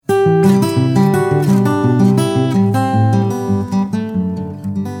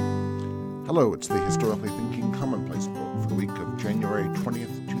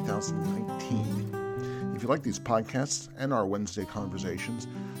like these podcasts and our Wednesday conversations,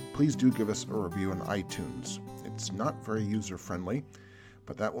 please do give us a review on iTunes. It's not very user-friendly,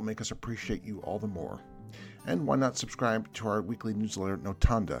 but that will make us appreciate you all the more. And why not subscribe to our weekly newsletter,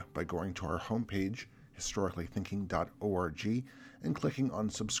 Notanda, by going to our homepage, historicallythinking.org, and clicking on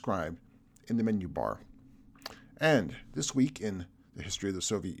subscribe in the menu bar. And this week in the history of the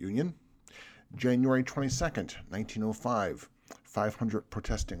Soviet Union, January 22nd, 1905, 500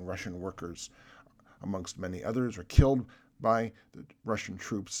 protesting Russian workers, amongst many others, were killed by the Russian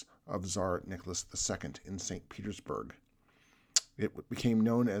troops of Tsar Nicholas II in St. Petersburg. It became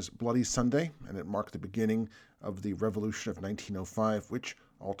known as Bloody Sunday, and it marked the beginning of the Revolution of 1905, which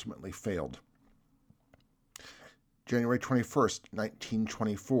ultimately failed. January 21st,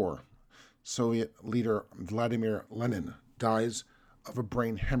 1924, Soviet leader Vladimir Lenin dies of a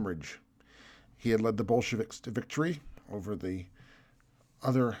brain hemorrhage. He had led the Bolsheviks to victory over the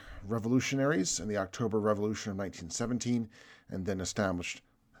other revolutionaries in the October Revolution of 1917 and then established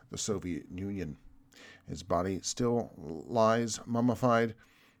the Soviet Union. His body still lies mummified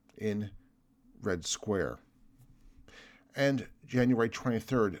in Red Square. And January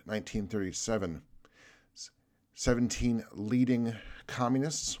 23rd, 1937, 17 leading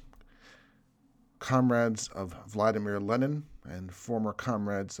communists, comrades of Vladimir Lenin and former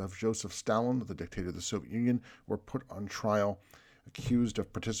comrades of Joseph Stalin, the dictator of the Soviet Union, were put on trial, accused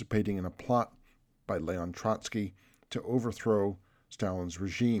of participating in a plot by Leon Trotsky to overthrow Stalin's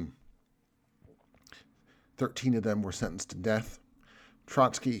regime. 13 of them were sentenced to death.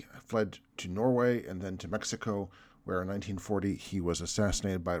 Trotsky fled to Norway and then to Mexico, where in 1940 he was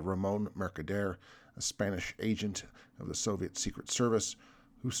assassinated by Ramon Mercader, a Spanish agent of the Soviet Secret Service,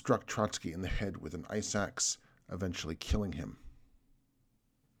 who struck Trotsky in the head with an ice axe, eventually killing him.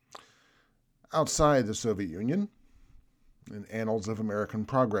 Outside the Soviet Union, in Annals of American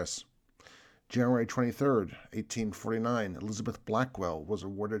Progress, January 23rd, 1849, Elizabeth Blackwell was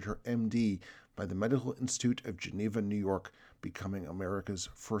awarded her MD by the Medical Institute of Geneva, New York, becoming America's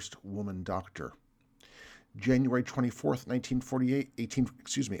first woman doctor. January 24th,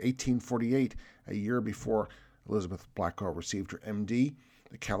 1848, a year before Elizabeth Blackwell received her MD,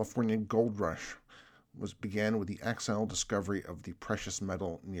 the California Gold Rush began with the accidental discovery of the precious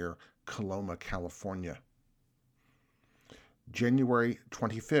metal near Coloma, California. January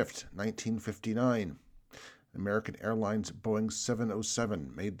 25th, 1959, American Airlines Boeing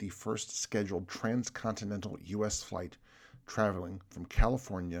 707 made the first scheduled transcontinental U.S. flight traveling from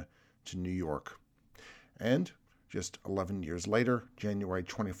California to New York. And just 11 years later, January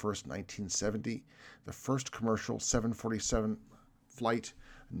 21st, 1970, the first commercial 747 flight,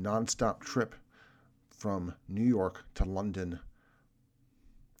 nonstop trip from New York to London.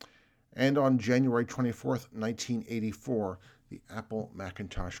 And on January 24th, 1984, the Apple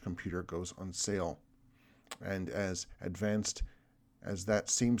Macintosh computer goes on sale. And as advanced as that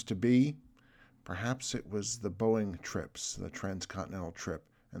seems to be, perhaps it was the Boeing trips, the transcontinental trip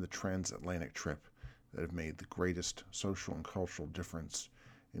and the transatlantic trip, that have made the greatest social and cultural difference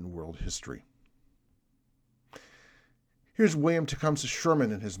in world history. Here's William Tecumseh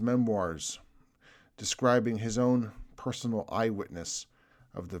Sherman in his memoirs, describing his own personal eyewitness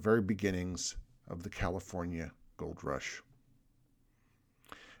of the very beginnings of the California Gold Rush.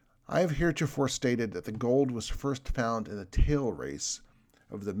 I have heretofore stated that the gold was first found in the tail race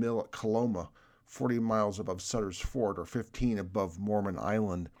of the mill at Coloma, 40 miles above Sutter's Fort, or 15 above Mormon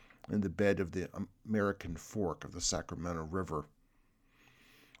Island, in the bed of the American Fork of the Sacramento River.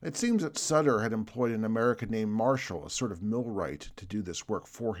 It seems that Sutter had employed an American named Marshall, a sort of millwright, to do this work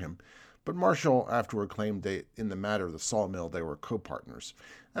for him, but Marshall afterward claimed that in the matter of the sawmill they were co-partners.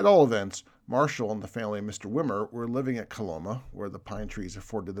 At all events, Marshall and the family of Mr. Wimmer were living at Coloma, where the pine trees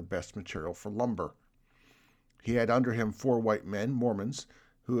afforded the best material for lumber. He had under him 4 white men, Mormons,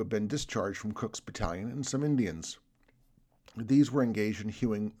 who had been discharged from Cook's battalion, and some Indians. These were engaged in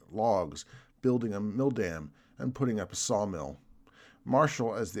hewing logs, building a mill dam, and putting up a sawmill.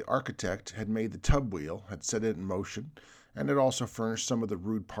 Marshall, as the architect, had made the tub wheel, had set it in motion, and had also furnished some of the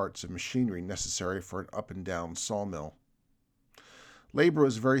rude parts of machinery necessary for an up-and-down sawmill. Labor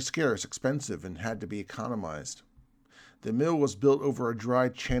was very scarce, expensive, and had to be economized. The mill was built over a dry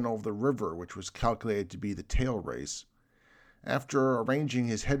channel of the river, which was calculated to be the tail race. After arranging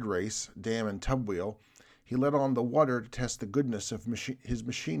his head race, dam, and tub wheel, he let on the water to test the goodness of his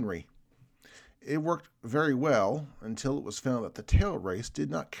machinery. It worked very well until it was found that the tail race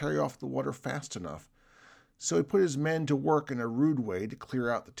did not carry off the water fast enough, so he put his men to work in a rude way to clear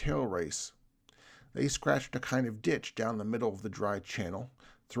out the tail race. They scratched a kind of ditch down the middle of the dry channel,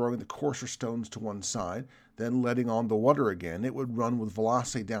 Throwing the coarser stones to one side, then letting on the water again, it would run with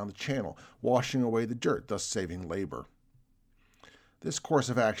velocity down the channel, washing away the dirt, thus saving labor. This course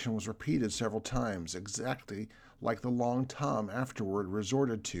of action was repeated several times, exactly like the long tom afterward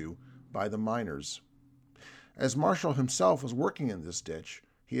resorted to by the miners. As Marshall himself was working in this ditch,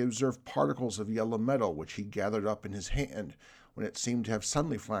 he observed particles of yellow metal which he gathered up in his hand when it seemed to have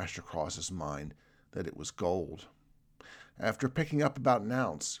suddenly flashed across his mind that it was gold. After picking up about an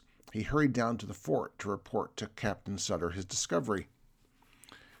ounce, he hurried down to the fort to report to Captain Sutter his discovery.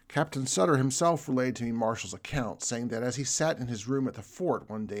 Captain Sutter himself relayed to me Marshall's account, saying that as he sat in his room at the fort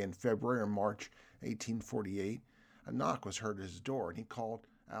one day in February or March 1848, a knock was heard at his door, and he called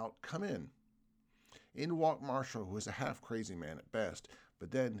out, "Come in." In walked Marshall, who was a half-crazy man at best, but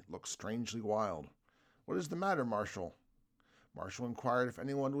then looked strangely wild. "What is the matter, Marshall?" Marshall inquired if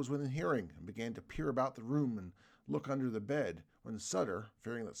anyone was within hearing, and began to peer about the room and look under the bed, when Sutter,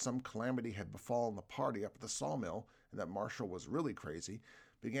 fearing that some calamity had befallen the party up at the sawmill, and that Marshall was really crazy,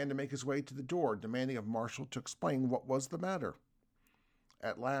 began to make his way to the door, demanding of Marshall to explain what was the matter.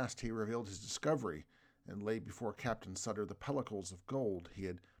 At last he revealed his discovery, and laid before Captain Sutter the pellicles of gold he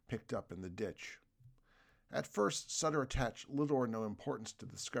had picked up in the ditch. At first, Sutter attached little or no importance to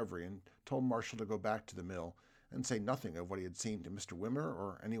the discovery, and told Marshall to go back to the mill and say nothing of what he had seen to Mr. Wimmer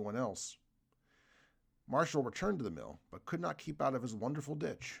or anyone else. Marshall returned to the mill, but could not keep out of his wonderful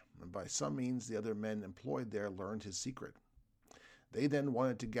ditch, and by some means the other men employed there learned his secret. They then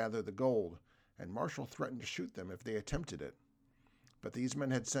wanted to gather the gold, and Marshall threatened to shoot them if they attempted it. But these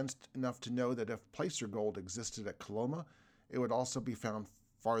men had sense enough to know that if placer gold existed at Coloma, it would also be found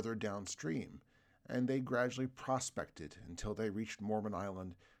farther downstream, and they gradually prospected until they reached Mormon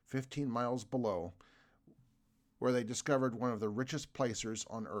Island, 15 miles below, where they discovered one of the richest placers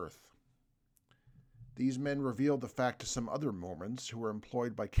on earth. These men revealed the fact to some other Mormons who were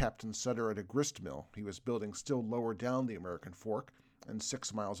employed by Captain Sutter at a grist mill he was building still lower down the American Fork and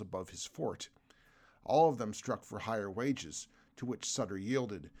 6 miles above his fort. All of them struck for higher wages, to which Sutter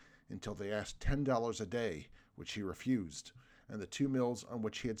yielded, until they asked $10 a day, which he refused, and the 2 mills on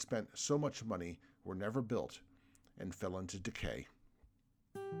which he had spent so much money were never built and fell into decay.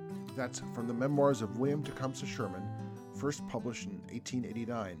 That's from the Memoirs of William Tecumseh Sherman, first published in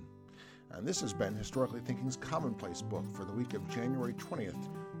 1889. And this has been Historically Thinking's Commonplace book for the week of January 20th,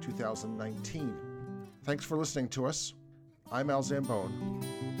 2019. Thanks for listening to us. I'm Al Zambone,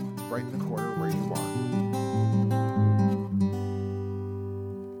 right in the corner where you are.